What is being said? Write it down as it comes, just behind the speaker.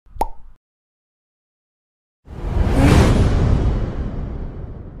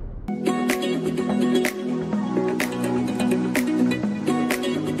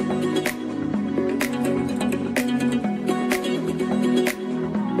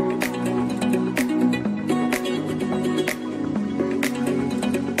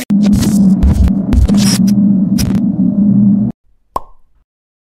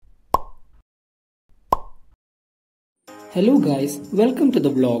Hello guys, welcome to the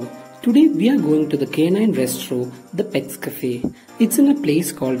vlog. Today we are going to the K9 Restro, the Pets Cafe. It's in a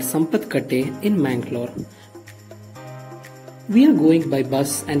place called Sampathkatte in Mangalore. We are going by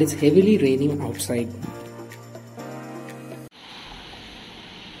bus and it's heavily raining outside.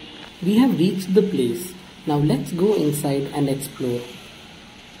 We have reached the place. Now let's go inside and explore.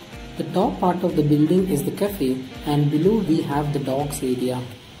 The top part of the building is the cafe and below we have the dogs area.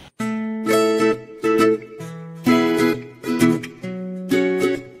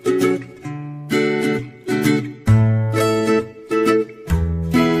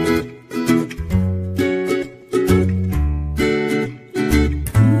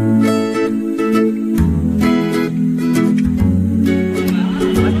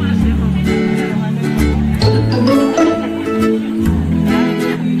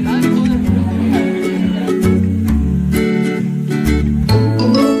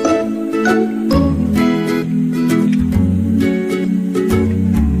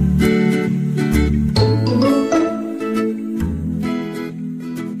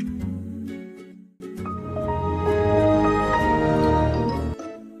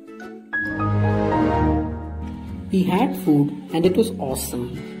 We had food and it was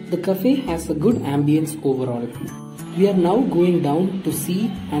awesome. The cafe has a good ambience overall. We are now going down to see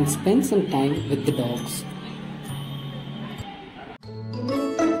and spend some time with the dogs.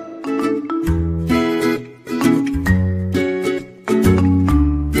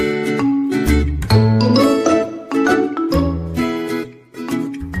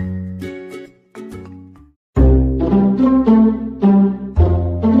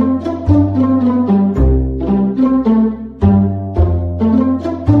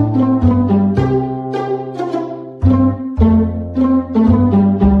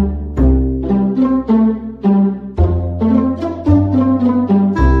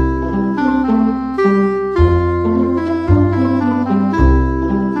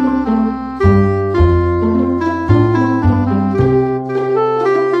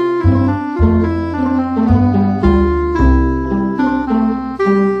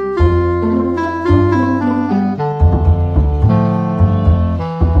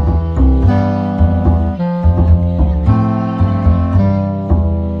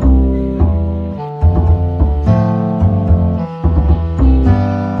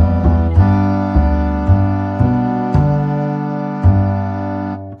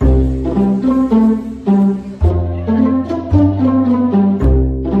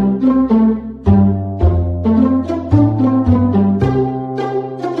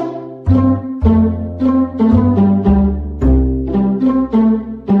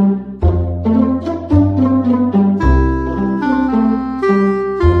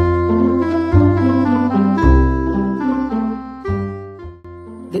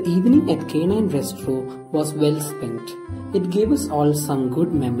 The evening at K9 Restro was well spent. It gave us all some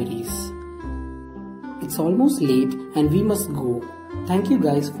good memories. It's almost late and we must go. Thank you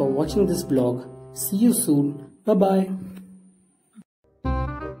guys for watching this vlog. See you soon. Bye bye.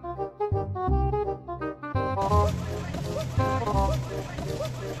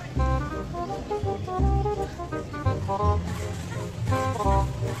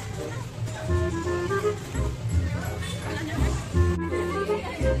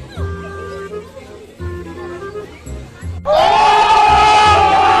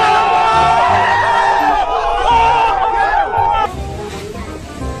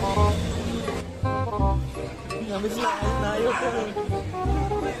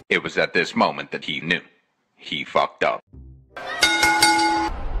 It was at this moment that he knew. He fucked up.